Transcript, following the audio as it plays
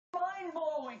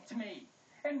mind-blowing to me.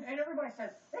 And everybody says,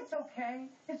 it's okay,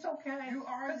 it's okay. You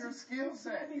are your skill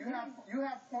set. You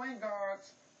have point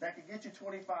guards that can get you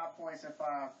 25 points and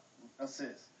 5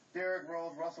 assists. Derrick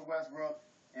Rose, Russell Westbrook,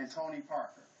 and Tony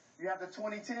Parker. You have the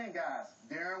 2010 guys,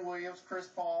 Darren Williams, Chris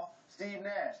Paul, Steve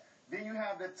Nash. Then you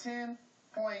have the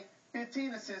 10-point,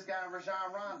 15-assist guy,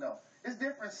 Rajon Rondo. It's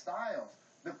different styles.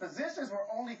 The positions were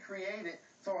only created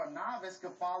so a novice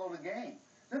could follow the game.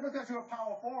 Just because you're a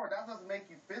power forward, that doesn't make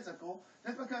you physical.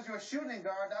 Just because you're a shooting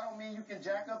guard, that don't mean you can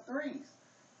jack up threes.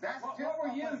 That's what just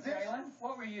were you, position. Jalen?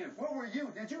 What were you? What were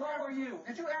you? Did you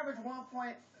average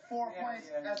 1.4 points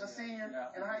as a senior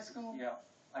in high school? Yeah,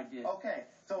 I did. Okay,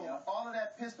 so all of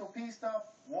that Pistol Pete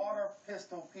stuff, water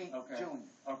Pistol Pete Jr.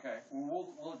 Okay, well,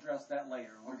 we'll address that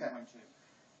later. We're going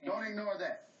to. Don't ignore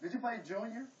that. Did you play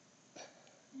junior?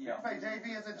 Yeah. Did you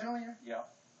play JV as a junior? Yeah.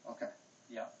 Okay.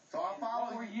 Yeah. So I follow.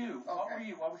 What were you? Okay. What were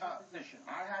you? What was your position?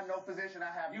 I had no position.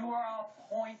 You were a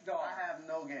point guard. I have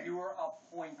no game. You were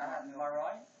a point guard. Am I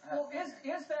right? Well, is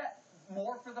that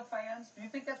more for the fans? Do you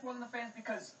think that's more than the fans?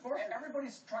 Because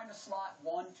everybody's trying to slot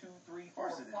 1, 2, 3, 4,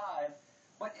 5.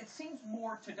 But it seems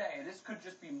more today, and this could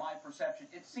just be my perception,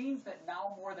 it seems that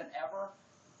now more than ever,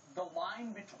 the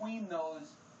line between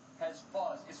those has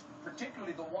fuzzed. It's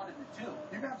particularly the 1 and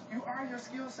the 2. You are your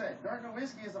skill set. Dirk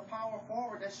Nowitzki is a power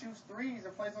forward that shoots threes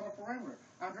and plays on the perimeter.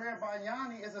 Andrea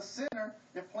Bargnani is a center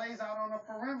that plays out on the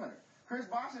perimeter. Chris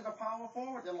Bosh is a power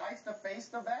forward that likes to face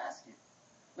the basket.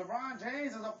 LeBron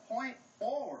James is a point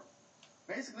forward,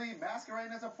 basically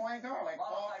masquerading as a point guard, like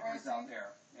Paul Pierce out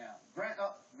there. Yeah.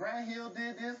 Grant Hill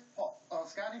did this.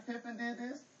 Scottie Pippen did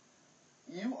this.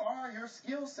 You are your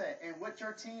skill set and what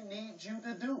your team needs you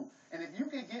to do. And if you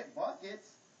can get buckets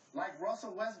like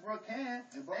Russell Westbrook can,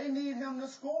 they need him to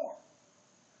score.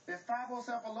 If Thabo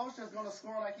Sefolosha is going to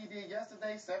score like he did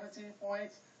yesterday, 17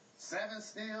 points, 7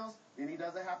 steals, then he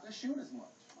doesn't have to shoot as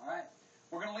much. All right.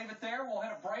 We're going to leave it there. We'll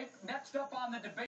hit a break. Next up on the debate.